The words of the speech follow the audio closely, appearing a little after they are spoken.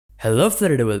Hello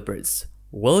Flutter developers,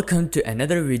 welcome to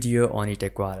another video on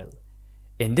eTechViral.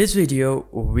 In this video,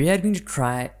 we are going to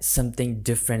try something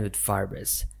different with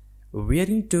Firebase. We are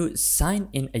going to sign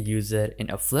in a user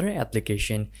in a Flutter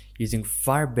application using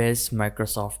Firebase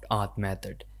Microsoft Auth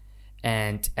method.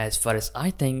 And as far as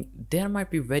I think, there might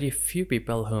be very few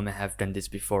people who may have done this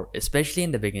before, especially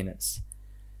in the beginners.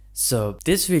 So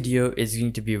this video is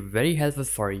going to be very helpful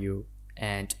for you,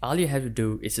 and all you have to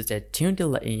do is to stay tuned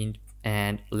till the end.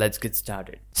 And let's get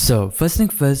started. So first thing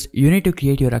first, you need to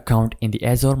create your account in the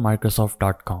Azure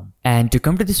Microsoft.com. And to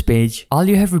come to this page, all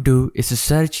you have to do is to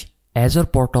search Azure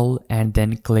portal and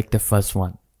then click the first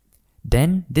one.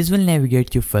 Then this will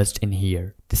navigate you first in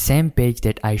here, the same page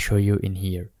that I show you in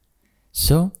here.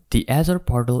 So the Azure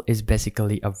portal is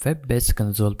basically a web-based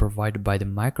console provided by the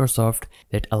Microsoft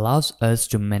that allows us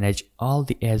to manage all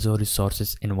the Azure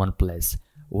resources in one place.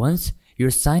 Once you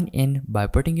sign in by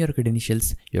putting your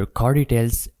credentials, your card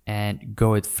details, and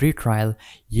go with free trial,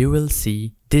 you will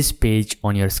see this page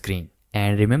on your screen.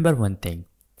 And remember one thing,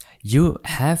 you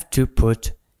have to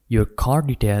put your card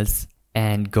details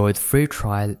and go with free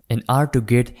trial in order to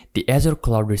get the Azure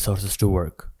cloud resources to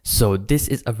work. So this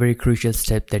is a very crucial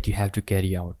step that you have to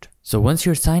carry out. So once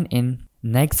you're signed in,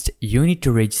 next you need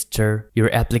to register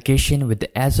your application with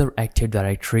the Azure Active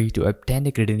Directory to obtain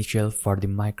the credential for the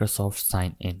Microsoft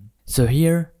sign-in. So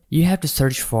here you have to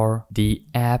search for the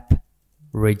app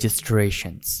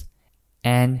registrations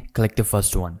and click the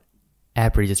first one,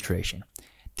 app registration.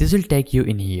 This will take you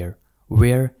in here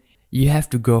where you have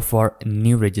to go for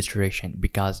new registration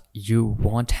because you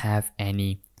won't have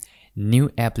any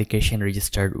new application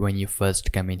registered when you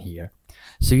first come in here.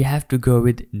 So you have to go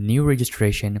with new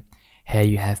registration. Here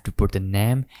you have to put the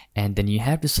name, and then you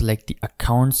have to select the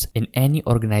accounts in any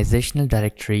organizational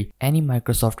directory, any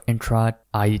Microsoft Intra,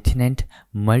 ID tenant,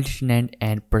 multi-tenant,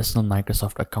 and personal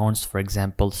Microsoft accounts, for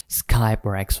example Skype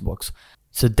or Xbox.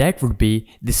 So that would be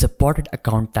the supported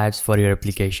account types for your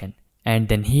application. And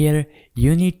then here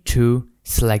you need to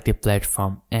select the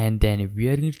platform, and then we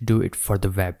are going to do it for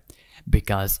the web,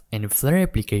 because in Flutter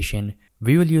application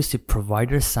we will use the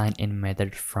provider sign-in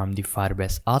method from the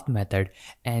Firebase Auth method,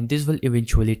 and this will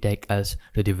eventually take us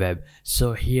to the web.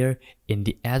 So here in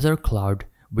the Azure cloud,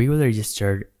 we will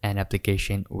register an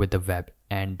application with the web,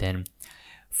 and then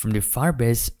from the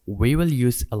Firebase, we will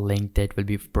use a link that will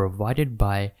be provided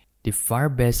by the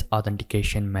Firebase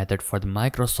authentication method for the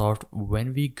Microsoft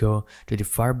when we go to the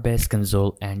Firebase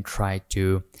console and try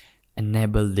to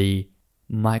enable the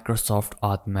Microsoft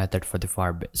Auth method for the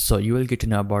Firebase. So you will get to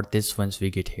know about this once we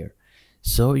get here.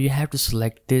 So you have to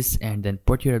select this and then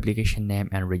put your application name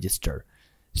and register.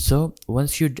 So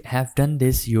once you have done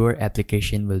this, your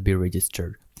application will be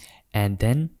registered. And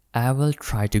then I will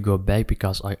try to go back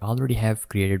because I already have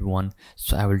created one.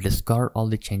 So I will discard all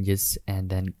the changes and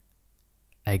then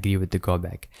agree with the go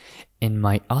back. In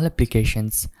my all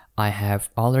applications, I have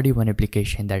already one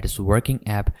application that is working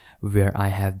app where I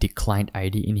have the client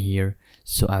ID in here.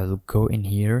 So I will go in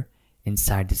here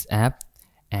inside this app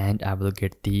and I will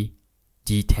get the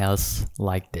details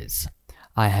like this.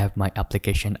 I have my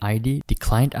application ID, the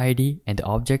client ID, and the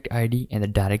object ID, and the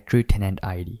directory tenant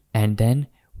ID. And then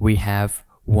we have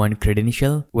one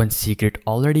credential, one secret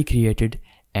already created,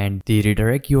 and the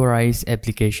redirect URI's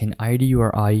application ID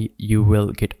URI. You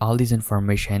will get all this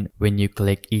information when you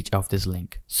click each of this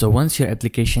link. So once your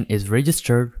application is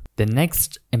registered, the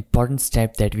next important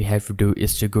step that we have to do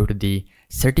is to go to the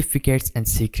certificates and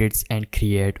secrets and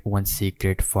create one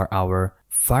secret for our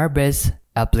Firebase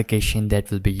application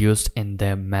that will be used in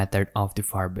the method of the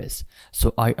Firebase.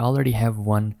 So I already have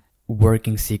one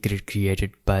working secret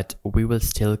created, but we will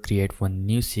still create one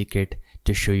new secret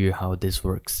to show you how this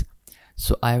works.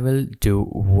 So I will do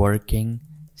working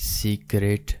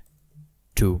secret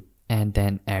 2 and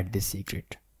then add the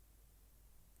secret.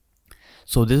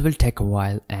 So this will take a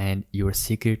while and your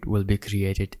secret will be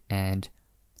created and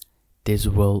this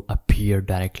will appear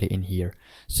directly in here.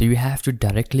 So you have to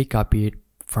directly copy it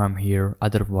from here,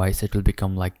 otherwise it will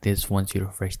become like this once you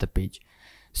refresh the page.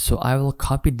 So I will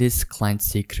copy this client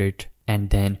secret, and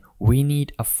then we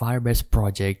need a Firebase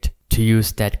project to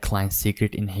use that client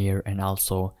secret in here, and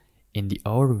also in the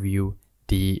overview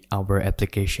our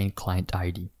application client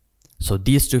ID. So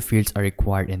these two fields are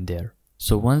required in there.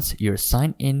 So once you're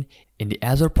signed in the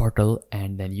Azure portal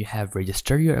and then you have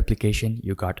registered your application,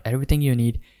 you got everything you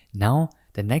need. Now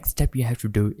the next step you have to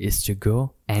do is to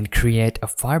go and create a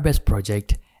Firebase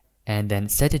project and then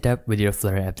set it up with your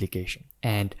Flutter application.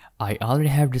 And I already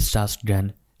have this task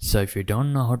done. So if you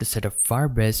don't know how to set up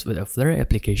Firebase with a Flutter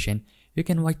application, you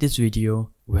can watch this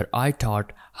video where I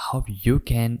taught how you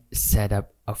can set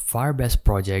up a Firebase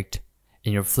project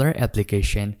in your Flutter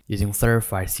application using Flutter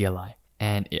Firebase CLI.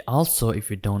 And also,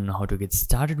 if you don't know how to get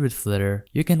started with Flutter,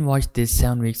 you can watch this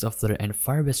 7 weeks of Flutter and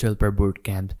Firebase Developer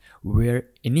Bootcamp, where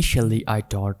initially I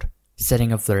taught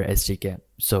setting up Flutter SDK.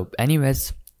 So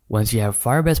anyways, once you have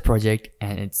Firebase project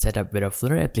and it's set up with a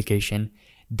Flutter application,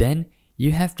 then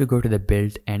you have to go to the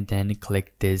build and then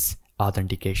click this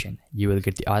authentication. You will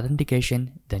get the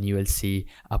authentication, then you will see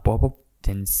a pop-up,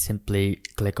 then simply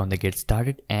click on the get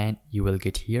started and you will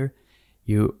get here.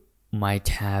 You might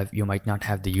not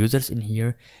have the users in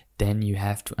here, then you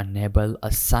have to enable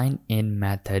a sign-in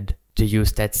method to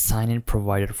use that sign-in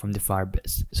provider from the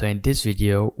Firebase. So in this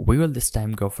video, we will this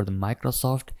time go for the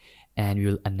Microsoft and we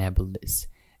will enable this.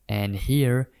 And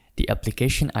here, the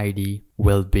application ID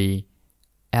will be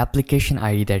application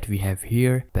ID that we have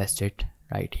here, paste it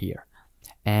right here.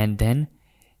 And then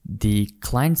the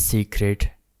client secret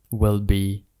will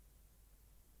be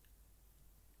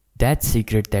that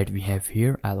secret that we have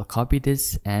here. I'll copy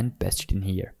this and paste it in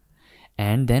here.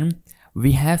 And then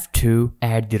we have to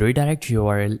add the redirect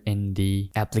URL in the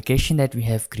application that we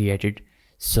have created.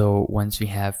 So once we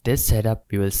have this set up,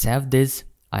 we will save this.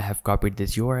 I have copied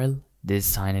this URL. This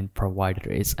sign-in provider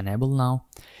is enabled now.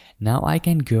 Now I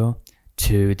can go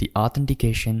to the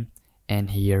authentication,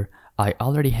 and here I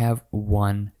already have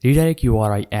one redirect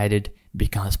URI added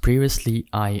because previously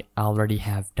I already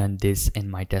have done this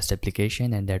in my test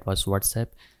application, and that was WhatsApp.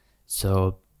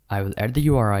 So I will add the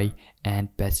URI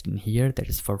and paste in here. That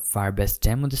is for Firebase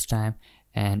demo this time,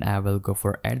 and I will go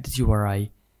for add this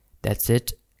URI. That's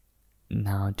it.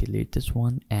 Now delete this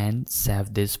one and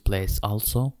save this place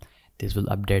also. This will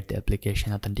update the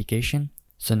application authentication.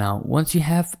 So now once you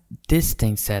have this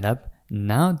thing set up,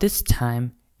 now this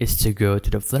time is to go to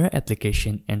the Flutter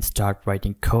application and start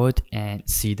writing code and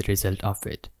see the result of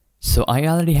it. So I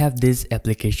already have this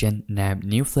application named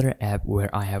new Flutter app, where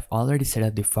I have already set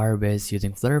up the Firebase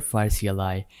using Flutter Firebase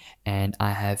CLI, and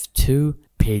I have 2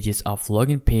 pages of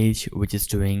login page which is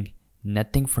doing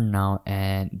nothing for now,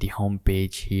 and the home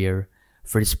page here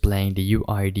for displaying the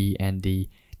UID and the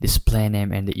display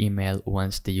name and the email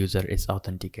once the user is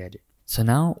authenticated. So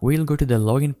now we'll go to the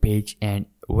login page, and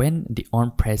when the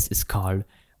on press is called,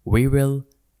 we will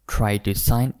try to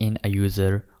sign in a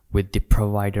user with the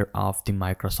provider of the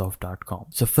Microsoft.com.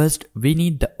 So first we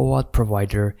need the OAuth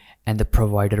provider, and the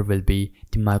provider will be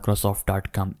the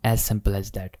Microsoft.com, as simple as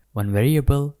that. One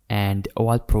variable, and the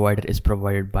OAuth provider is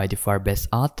provided by the Firebase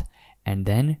Auth, and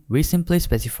then we simply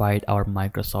specified our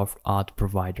Microsoft Auth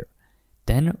provider.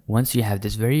 Then once you have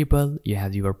this variable, you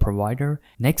have your provider.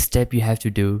 Next step you have to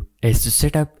do is to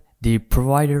set up the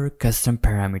provider custom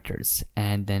parameters,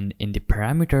 and then in the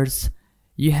parameters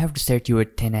you have to set your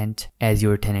tenant as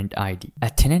your tenant ID.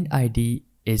 A tenant ID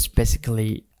is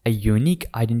basically a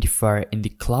unique identifier in the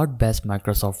cloud-based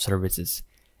Microsoft services.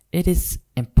 It is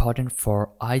important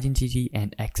for identity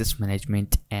and access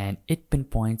management, and it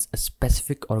pinpoints a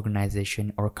specific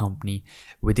organization or company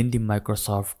within the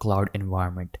Microsoft cloud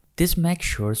environment. This makes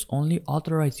sure only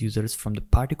authorized users from the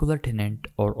particular tenant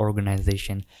or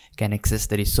organization can access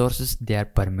the resources they are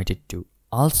permitted to.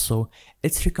 Also,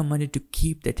 it's recommended to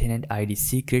keep the tenant ID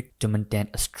secret to maintain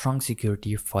a strong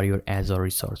security for your Azure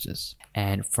resources.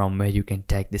 And from where you can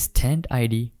take this tenant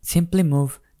ID, simply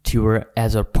move to your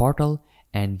Azure portal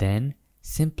and then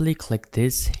simply click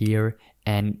this here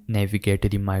and navigate to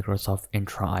the Microsoft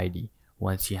Intra ID.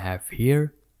 Once you have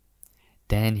here,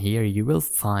 then here you will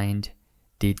find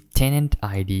the tenant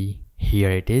ID.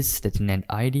 Here it is, the tenant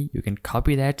ID. You can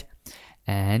copy that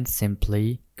and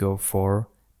simply go for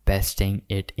pasting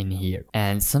it in here.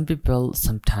 And some people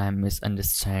sometimes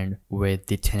misunderstand with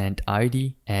the tenant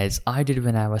ID, as I did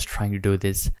when I was trying to do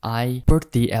this. I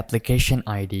put the application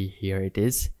ID, here it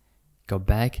is, go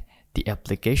back, the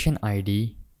application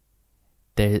ID,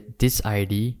 this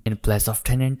ID in place of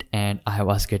tenant, and I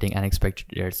was getting unexpected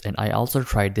errors. And I also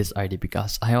tried this ID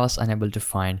because I was unable to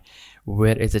find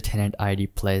where is the tenant ID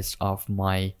placed of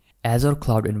my Azure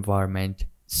cloud environment.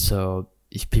 So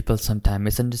if people sometimes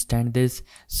misunderstand this,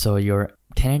 so your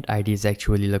tenant ID is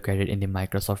actually located in the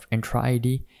Microsoft Intra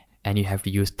ID, and you have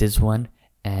to use this one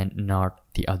and not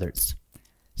the others.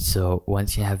 So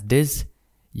once you have this,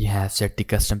 you have set the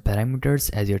custom parameters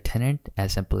as your tenant,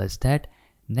 as simple as that.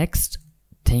 Next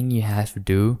thing you have to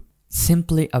do,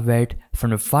 simply await from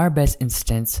the Firebase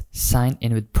instance, sign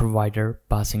in with provider,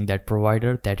 passing that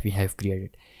provider that we have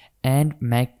created, and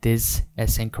make this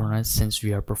asynchronous since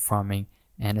we are performing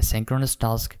an asynchronous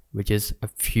task, which is a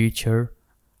feature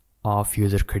of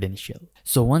user credential.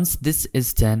 So once this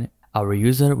is done, our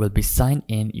user will be signed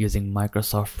in using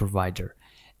Microsoft provider.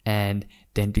 And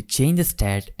then to change the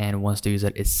state, and once the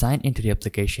user is signed into the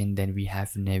application, then we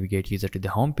have to navigate user to the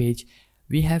home page,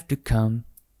 we have to come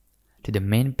to the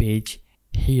main page.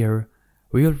 Here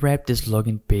we will wrap this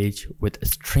login page with a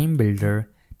stream builder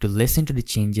to listen to the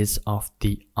changes of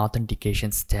the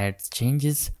authentication stats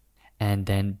changes, and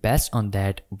then based on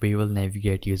that we will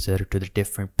navigate user to the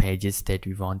different pages that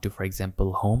we want to. For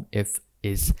example, home if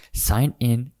is sign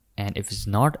in, and if it's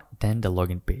not, then the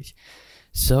login page.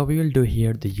 So we will do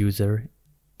here the user,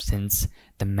 since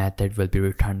the method will be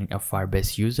returning a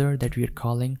Firebase user that we are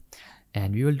calling,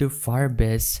 and we will do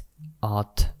Firebase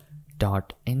Auth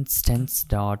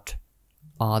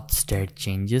 .instance.auth state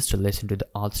changes to listen to the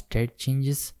auth state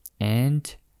changes,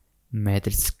 and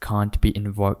methods can't be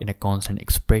invoked in a constant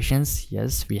expressions.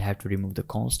 Yes, we have to remove the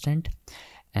constant,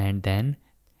 and then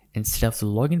instead of the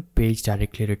login page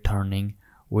directly returning,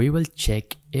 we will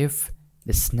check if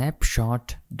the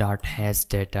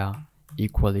snapshot.hasData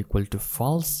equal to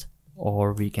false,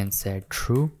 or we can say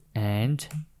true, and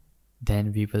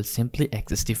then we will simply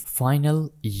access the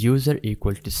final user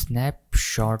equal to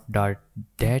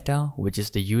snapshot.data, which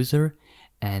is the user,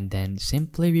 and then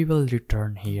simply we will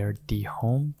return here the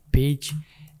home page,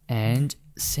 and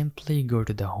simply go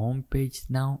to the home page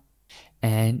now,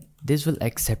 and this will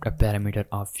accept a parameter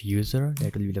of user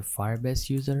that will be the Firebase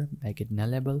user, make it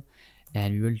nullable,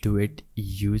 and we will do it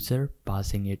user,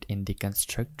 passing it in the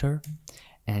constructor,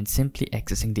 and simply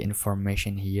accessing the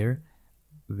information here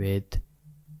with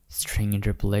string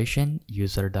interpolation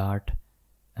user dot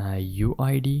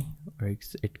uid, or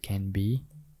it can be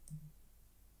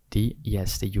the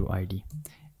uid,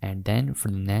 and then for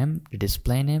the name, the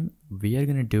display name, we are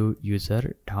gonna do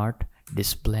user dot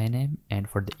display name, and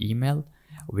for the email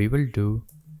we will do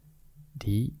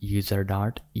the user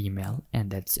dot email,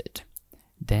 and that's it.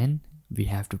 Then we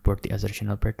have to put the assertion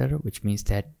operator, which means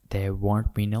that there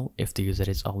won't be null if the user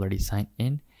is already signed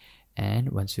in.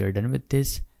 And once we are done with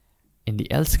this, in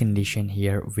the else condition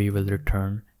here we will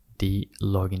return the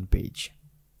login page,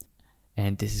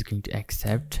 and this is going to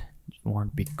accept, it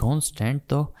won't be constant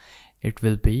though, it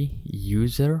will be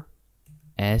user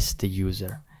as the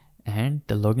user, and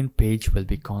the login page will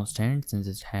be constant since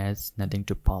it has nothing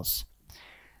to pass.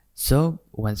 So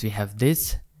once we have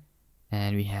this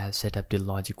and we have set up the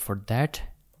logic for that,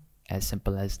 as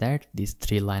simple as that, these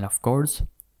 3 lines of codes,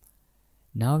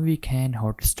 now we can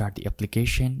how to start the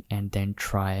application and then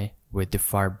try with the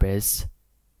Firebase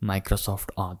Microsoft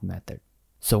Auth method.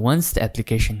 So once the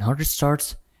application how to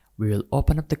starts, we will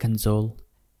open up the console,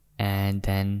 and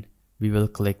then we will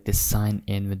click the sign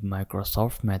in with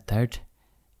Microsoft method.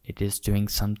 It is doing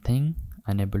something,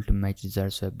 unable to match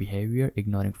desired web behavior,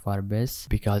 ignoring Firebase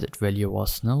because its value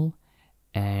was null,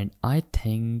 and I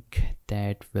think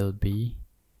that will be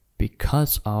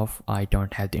because of I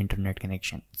don't have the internet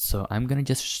connection. So I'm gonna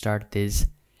just start this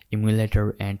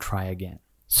emulator and try again.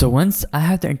 So once I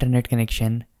have the internet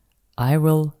connection, I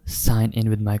will sign in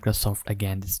with Microsoft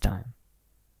again this time,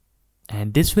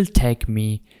 and this will take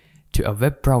me to a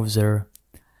web browser,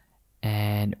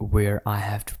 and where I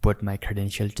have to put my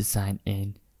credential to sign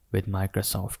in with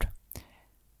Microsoft.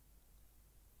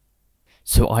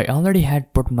 So I already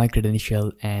had put my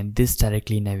credential, and this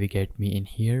directly navigate me in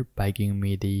here by giving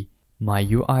me my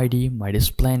UID, my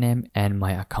display name, and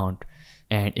my account.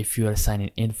 And if you are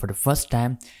signing in for the first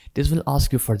time, this will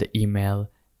ask you for the email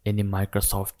in the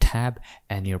Microsoft tab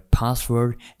and your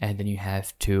password, and then you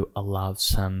have to allow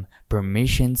some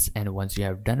permissions, and once you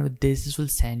have done with this will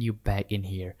send you back in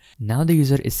here. Now the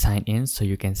user is signed in, so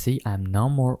you can see I'm no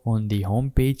more on the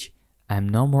home page, I'm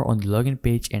no more on the login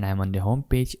page, and I'm on the home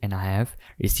page, and I have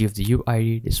received the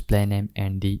UID, display name,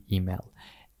 and the email.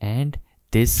 And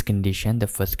this condition, the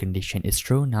first condition, is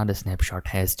true. Now the snapshot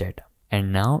has data.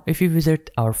 And now if you visit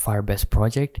our Firebase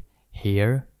project,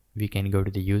 here we can go to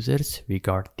the users, we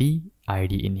got the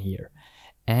ID in here,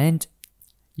 and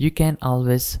you can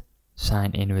always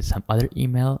sign in with some other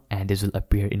email, and this will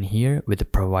appear in here with the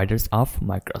providers of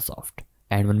Microsoft.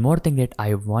 And one more thing that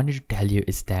I wanted to tell you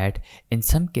is that in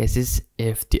some cases,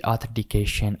 if the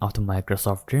authentication of the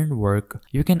Microsoft didn't work,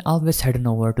 you can always head on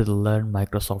over to the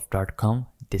learnmicrosoft.com,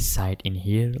 this site in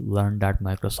here,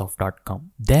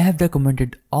 learn.microsoft.com. They have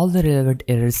documented all the relevant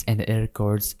errors and error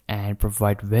codes and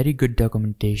provide very good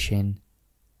documentation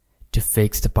to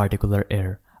fix the particular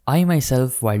error. I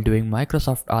myself, while doing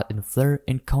Microsoft Auth in Flutter,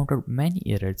 encountered many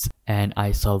errors, and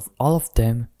I solved all of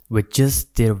them with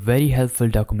just their very helpful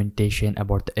documentation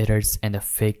about the errors and the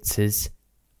fixes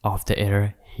of the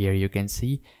error. Here you can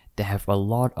see they have a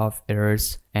lot of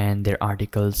errors and their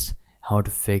articles how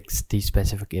to fix these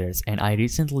specific errors, and I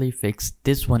recently fixed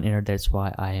this one error. That's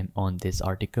why I am on this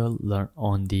article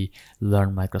on the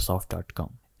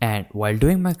learnmicrosoft.com. And while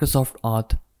doing Microsoft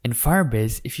Auth in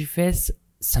Firebase, if you face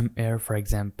some error, for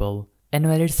example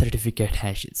invalid certificate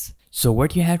hashes. So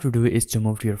what you have to do is to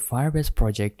move to your Firebase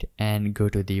project and go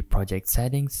to the project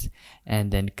settings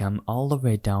and then come all the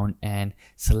way down and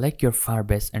select your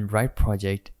Firebase Android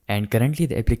project. And currently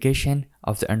the application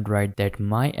of the Android that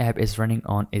my app is running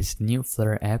on is new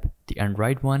Flutter app, the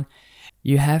Android one.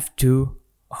 You have to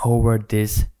hover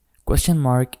this question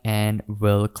mark and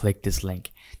will click this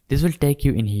link. This will take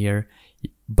you in here.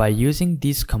 By using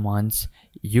these commands,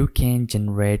 you can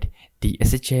generate the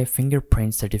SHA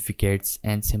fingerprint certificates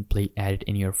and simply add it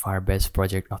in your Firebase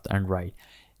project of the Android.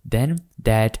 Then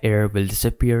that error will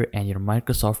disappear and your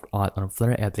Microsoft Auth on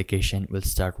Flutter application will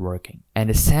start working. And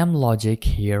the same logic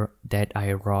here that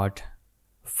I wrote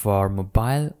for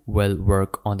mobile will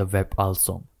work on the web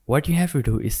also. What you have to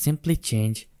do is simply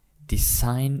change the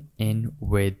sign in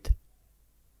with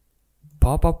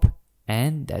pop-up,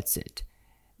 and that's it.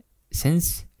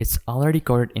 Since it's already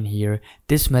coded in here,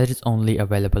 this method is only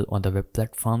available on the web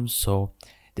platform, so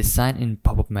the sign in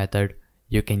pop-up method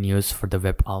you can use for the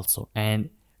web also. And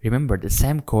remember, the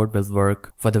same code will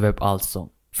work for the web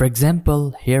also. For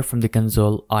example, here from the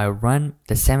console, I run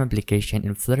the same application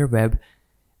in Flutter Web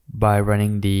by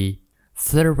running the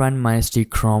flutter run -t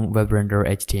Chrome web render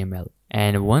HTML.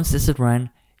 And once this is run,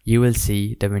 you will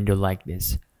see the window like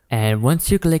this. And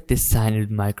once you click this sign in with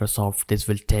Microsoft, this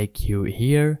will take you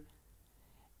here.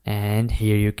 And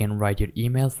here you can write your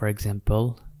email. For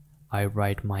example, I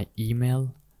write my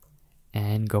email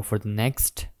and go for the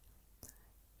next.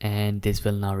 And this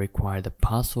will now require the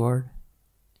password.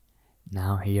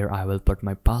 Now here I will put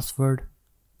my password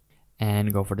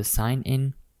and go for the sign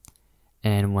in.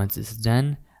 And once it's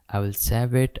done, I will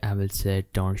save it. I will say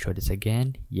don't show this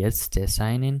again. Yes, stay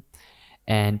sign in.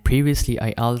 And previously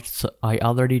I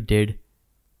already did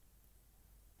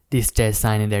this test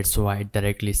sign in, that's why I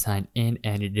directly signed in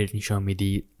and it didn't show me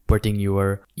the putting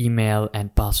your email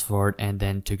and password and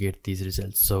then to get these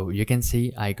results. So you can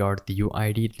see I got the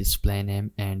UID, display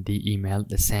name, and the email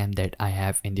the same that I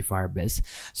have in the Firebase.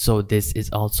 So this is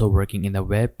also working in the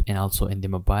web and also in the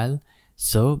mobile.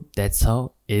 So that's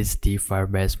how is the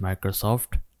Firebase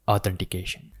Microsoft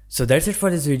authentication. So that's it for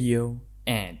this video,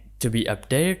 and to be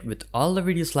updated with all the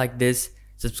videos like this,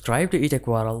 subscribe to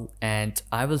eTechViral and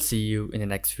I will see you in the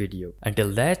next video.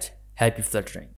 Until that, happy fluttering.